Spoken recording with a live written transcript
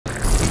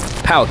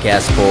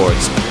Powcast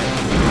Sports.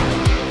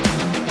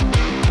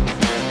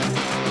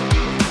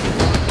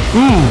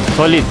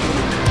 Solid.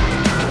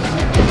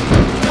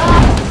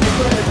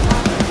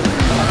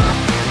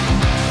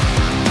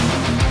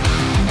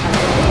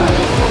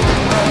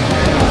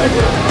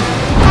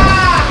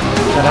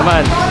 Ito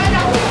naman.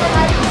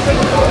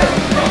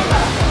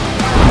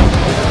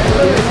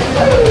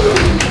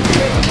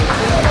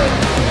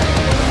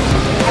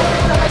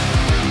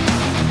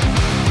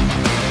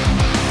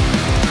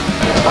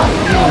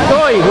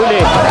 Toy,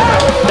 huli.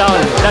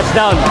 Down. That's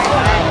down.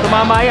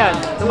 Tumama yan.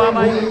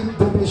 Tumama yan.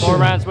 4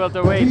 rounds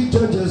welterweight. The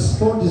 3 judges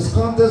for this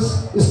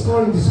contest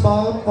scoring this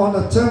bout on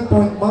a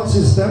 10-point mark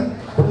system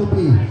will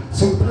be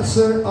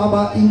Sylvester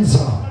Aba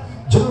Inza,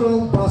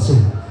 Gerald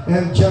Bassett,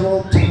 and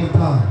Gerald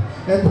Tolosa.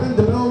 And when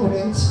the bell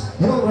rings,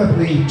 your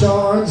referee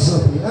charge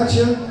of the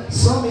action,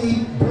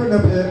 Sammy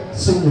Bernabe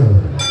Sr.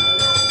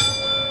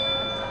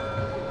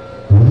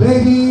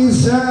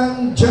 Ladies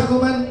and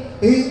gentlemen,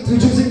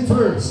 introducing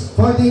first,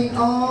 fighting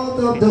out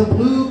of the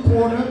blue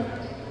corner,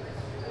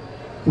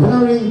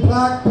 wearing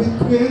black with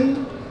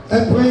green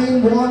and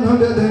weighing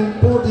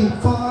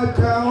 145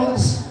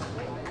 pounds,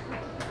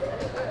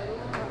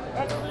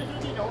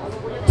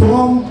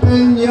 from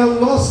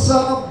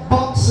Peñalosa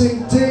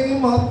boxing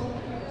team of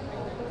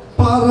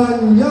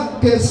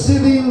Parañaque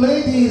City,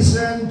 ladies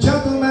and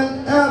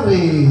gentlemen,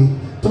 Eri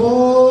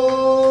Tolosa.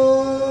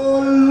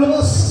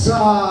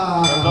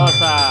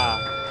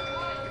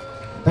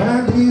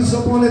 And his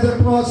opponent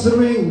across the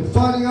ring,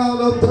 fighting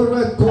out of the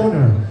red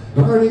corner,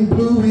 wearing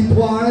blue with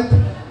white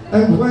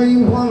and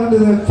weighing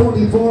 144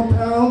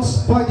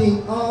 pounds, fighting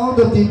out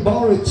of the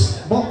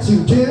Borich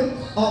Boxing Gym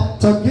of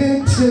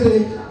Taguig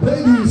City,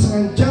 ladies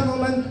and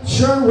gentlemen,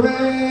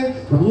 Sherwin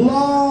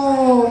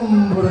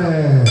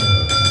Lombres.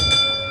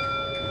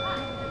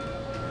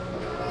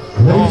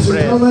 Ladies and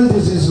gentlemen,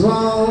 this is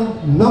round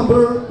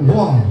number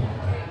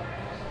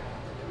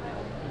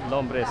 1.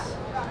 Lombres.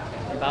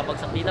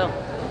 Babagsak dito.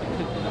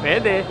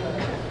 Pwede.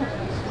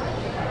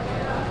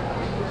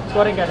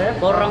 Scoring ka sir?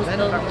 4 rounds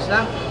to.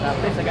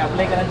 Practice,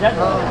 nag-apply ka na dyan?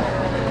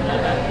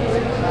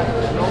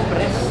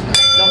 Lombres.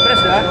 Lombres,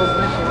 diba?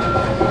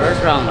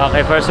 First round.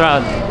 Okay, first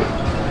round.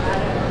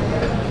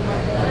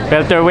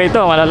 Welterweight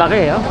to,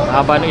 malalaki. Oh.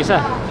 Haba ng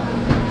isa.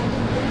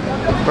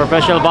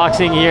 Professional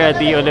boxing here at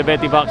the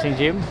Olivetti Boxing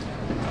Gym.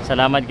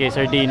 Salamat kay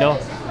Sir Dino.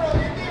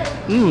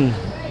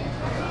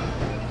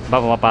 Ba,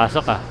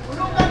 pumapasok ah.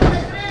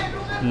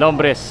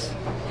 Lombres.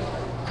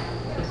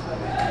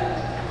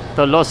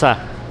 Tolosa.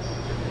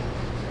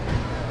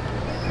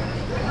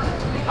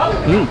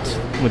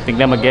 Muntik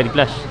na mag-head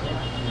clash.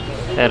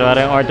 Pero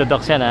parang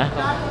orthodox yan ha.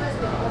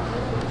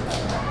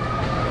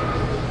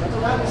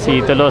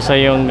 Si Tolosa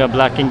yung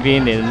black and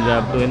green and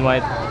blue and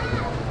white.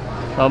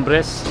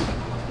 Lombres.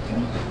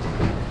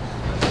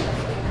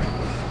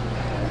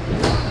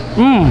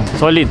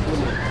 Solid.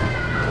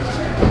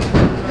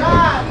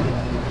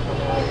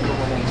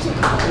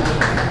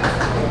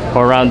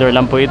 Four-rounder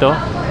lang po ito.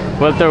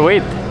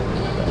 Welterweight.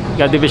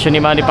 Division ni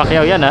Manny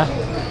Pacquiao yan ha.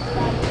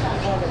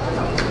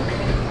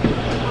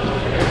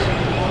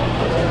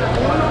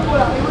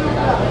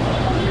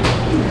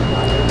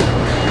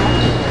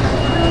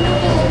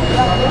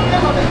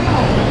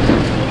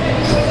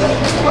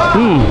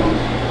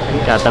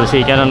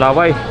 Katalsikan ng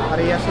laway.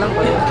 Parehas lang.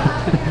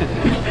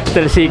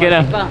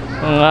 Talsikan ng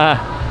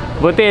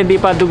buti hindi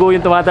pa dugo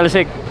yung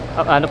tumatalsik.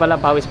 Ano pa lang,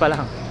 pawis pa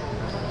lang.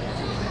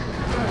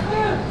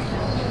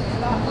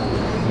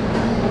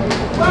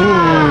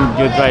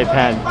 Good right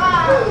hand.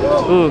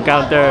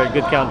 Counter,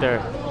 good counter.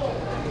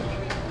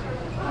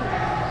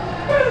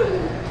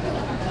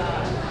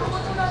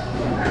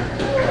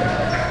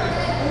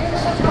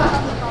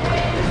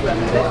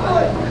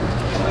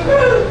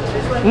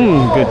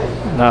 Good.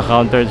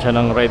 Na-countered siya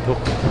ng right hook.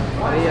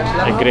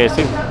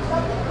 Aggressive.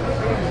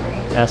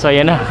 So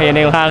ayan na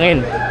yung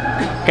hangin.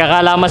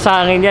 Kakalaman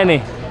sa hangin yan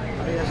eh.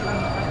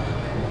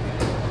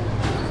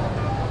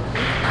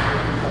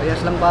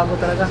 Parehas lang bago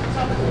talaga.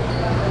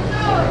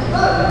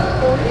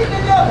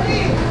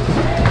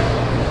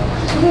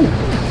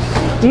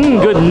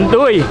 Good.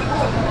 Uy.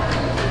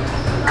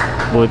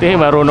 Buti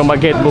marunong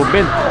mag-head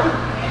movement.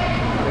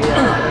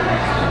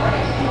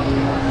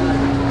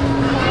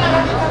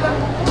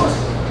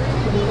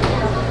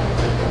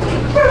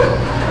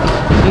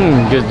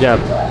 Good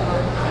job.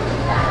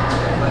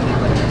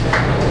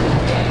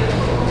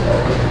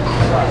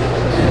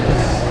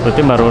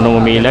 Buti marunong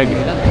umilag.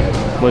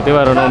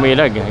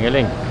 Ang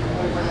galing.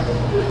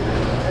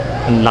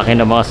 Ang laki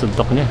ng mga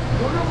suntok niya.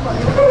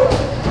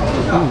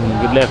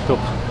 Good left hook.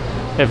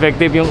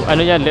 Effective yung ano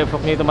niya, left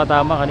hook niya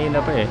tumatama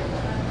kanina pa eh.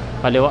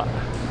 Kaliwa.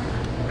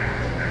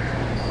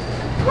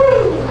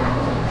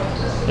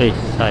 Ay,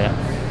 sayang.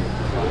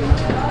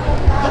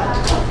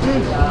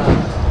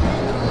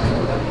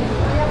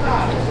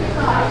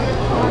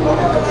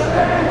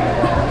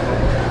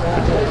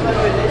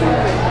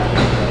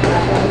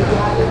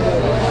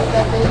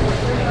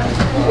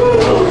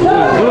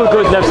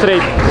 Good left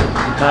straight.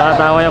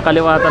 Nakakatawa yung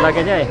kaliwa talaga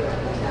niya eh.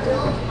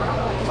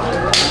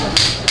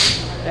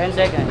 10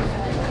 seconds.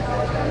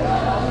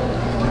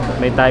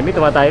 May timing,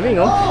 tuma-timing,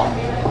 oh.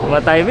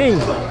 Tuma-timing.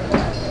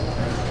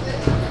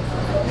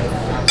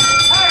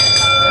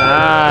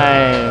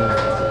 Ay.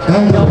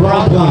 And the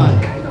round one.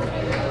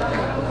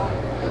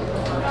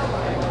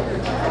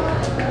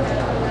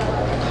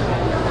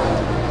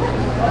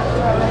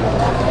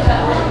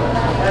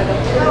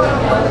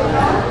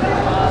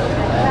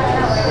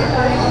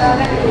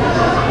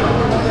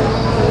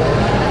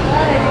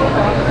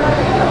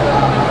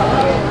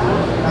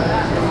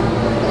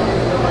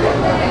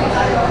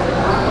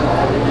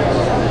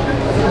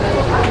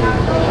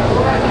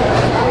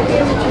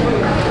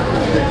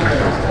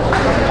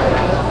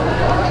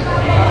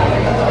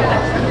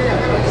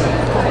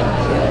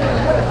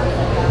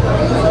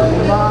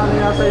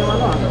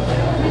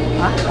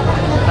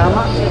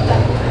 Tama.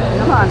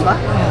 Namaan ba?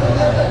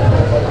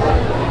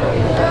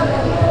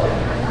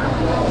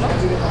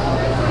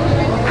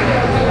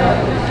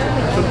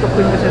 Suntok ko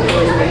yung kasi ito.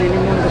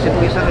 Nalilimon kasi ito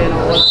isa kaya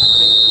nawala.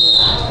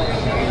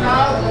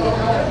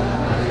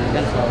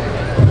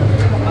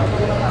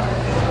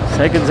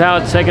 Seconds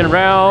out, second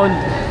round.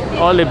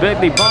 Only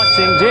Bentley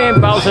Boxing Gym,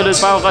 Pow Salud,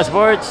 Powcast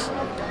Sports.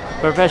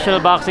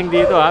 Professional boxing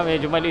dito ha.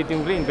 Medyo maliit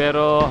yung ring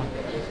pero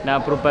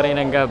na-approve pa rin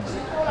ang gab.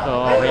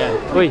 So okay yan.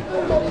 Uy,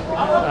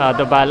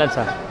 the balance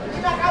ha.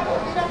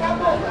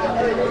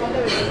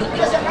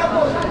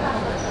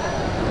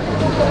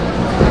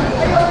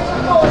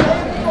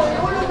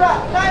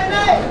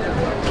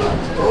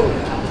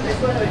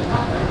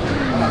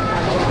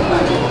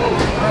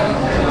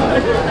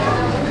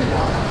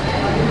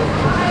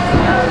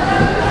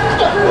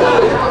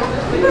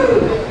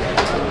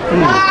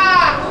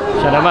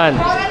 Siya naman.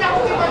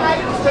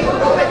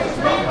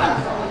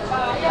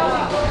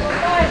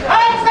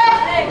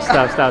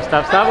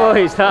 Stop.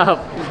 Oy,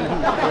 stop.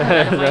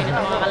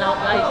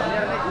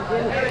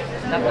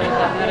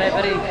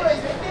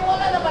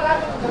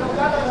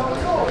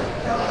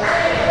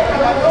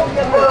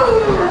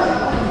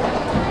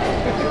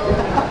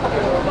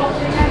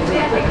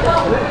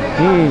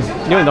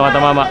 Yun,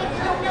 tama.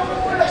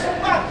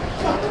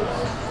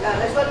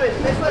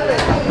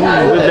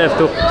 Good left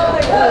hook.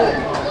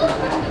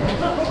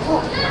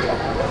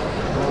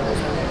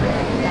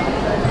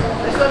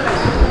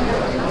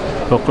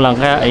 Hook lang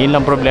kaya, ayun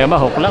lang problema,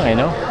 hook lang eh,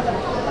 no?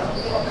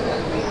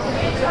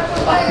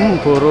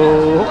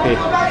 Puro hook eh.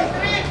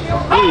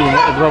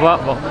 Baba.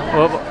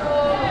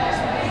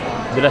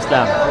 Dulas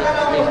lang.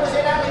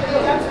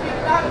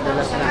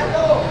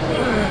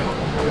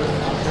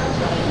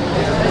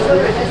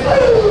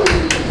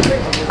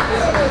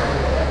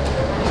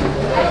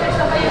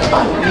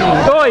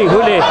 Hoy,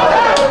 huli.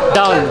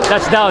 Down,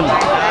 that's down.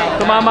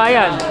 Tumama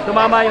yan,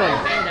 tumama yun.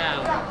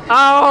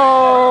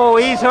 Oh,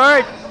 he's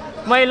hurt.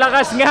 May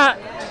lakas nga.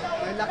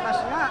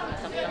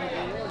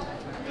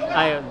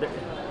 Ayun.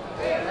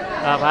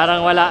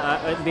 Parang wala.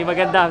 Hindi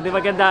maganda. Hindi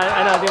maganda.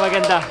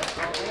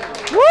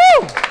 Woo!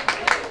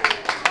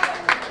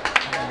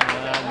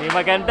 Hindi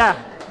maganda.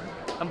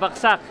 Ang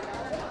baksak.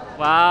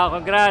 Wow,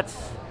 congrats.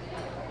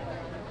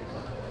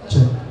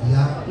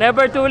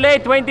 Never too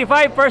late.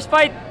 25, first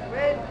fight.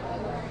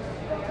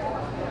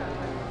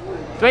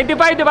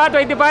 25, diba?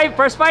 25,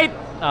 first fight.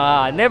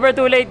 Never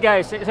too late,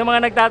 guys. Sa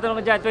mga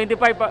nagtatanong dyan,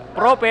 25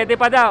 pro, pwede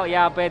pa daw.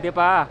 Yeah, pwede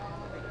pa.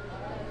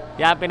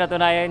 Yan,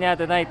 pinatunayan niya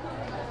tonight.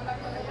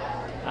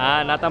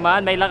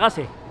 Natamaan, may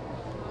lakas eh.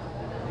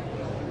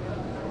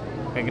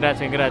 Congrats.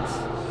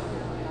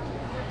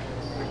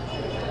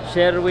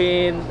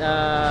 Sherwin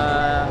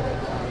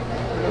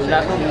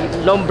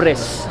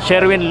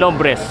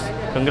Lombres.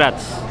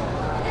 Congrats.